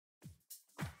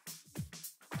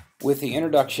With the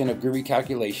introduction of Groovy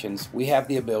calculations, we have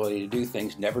the ability to do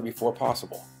things never before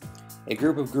possible. A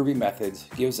group of Groovy methods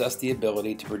gives us the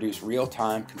ability to produce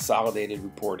real-time consolidated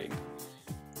reporting.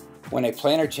 When a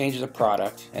planner changes a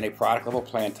product and a product level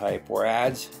plan type, or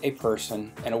adds a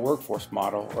person and a workforce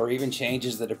model, or even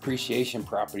changes the depreciation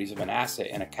properties of an asset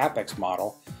in a CapEx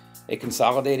model, a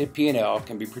consolidated P&L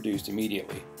can be produced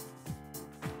immediately.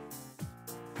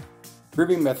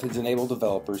 Groovy methods enable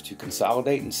developers to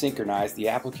consolidate and synchronize the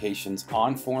application's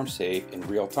on-form save in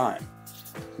real time.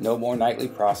 No more nightly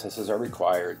processes are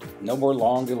required, no more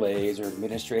long delays or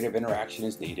administrative interaction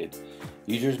is needed.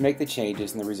 Users make the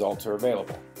changes and the results are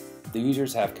available. The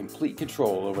users have complete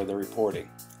control over their reporting.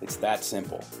 It's that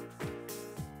simple.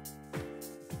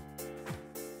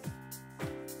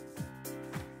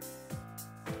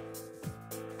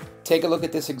 Take a look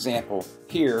at this example.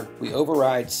 Here, we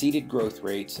override seeded growth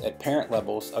rates at parent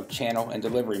levels of channel and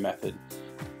delivery method.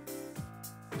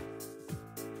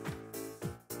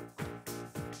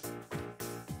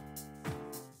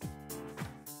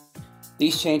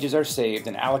 These changes are saved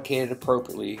and allocated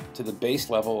appropriately to the base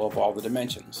level of all the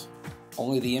dimensions.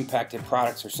 Only the impacted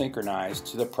products are synchronized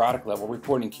to the product level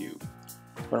reporting cube.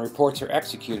 When reports are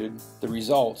executed, the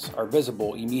results are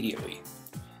visible immediately.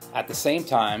 At the same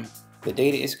time, the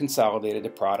data is consolidated to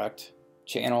product,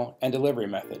 channel, and delivery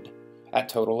method at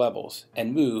total levels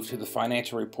and moved to the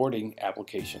financial reporting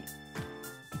application.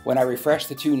 When I refresh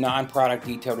the two non-product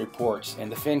detailed reports in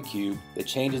the fin cube, the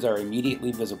changes are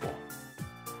immediately visible.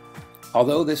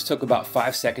 Although this took about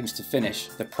 5 seconds to finish,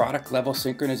 the product level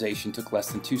synchronization took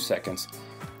less than 2 seconds,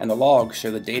 and the logs show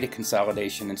the data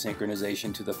consolidation and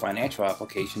synchronization to the financial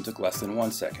application took less than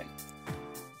 1 second.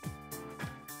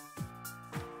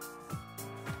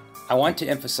 I want to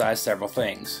emphasize several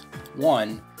things.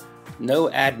 1. No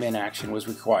admin action was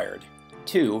required.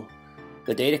 2.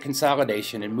 The data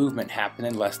consolidation and movement happened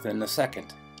in less than a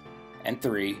second. And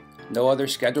 3. No other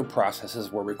scheduled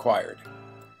processes were required.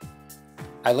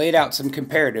 I laid out some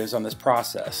comparatives on this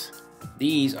process.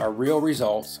 These are real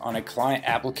results on a client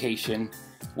application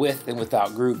with and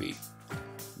without Groovy.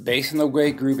 Based on the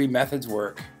way Groovy methods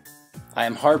work, I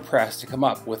am hard-pressed to come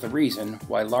up with a reason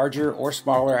why larger or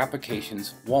smaller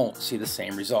applications won't see the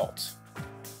same results.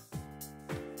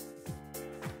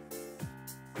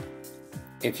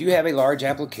 If you have a large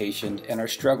application and are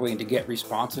struggling to get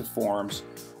responsive forms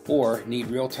or need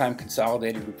real-time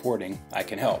consolidated reporting, I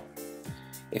can help.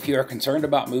 If you are concerned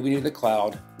about moving to the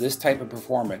cloud, this type of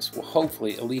performance will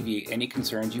hopefully alleviate any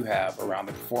concerns you have around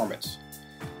the performance.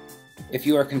 If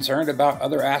you are concerned about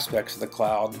other aspects of the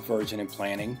cloud version and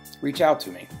planning, reach out to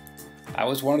me. I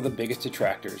was one of the biggest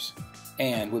detractors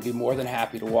and would be more than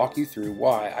happy to walk you through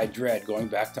why I dread going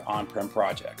back to on-prem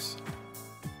projects.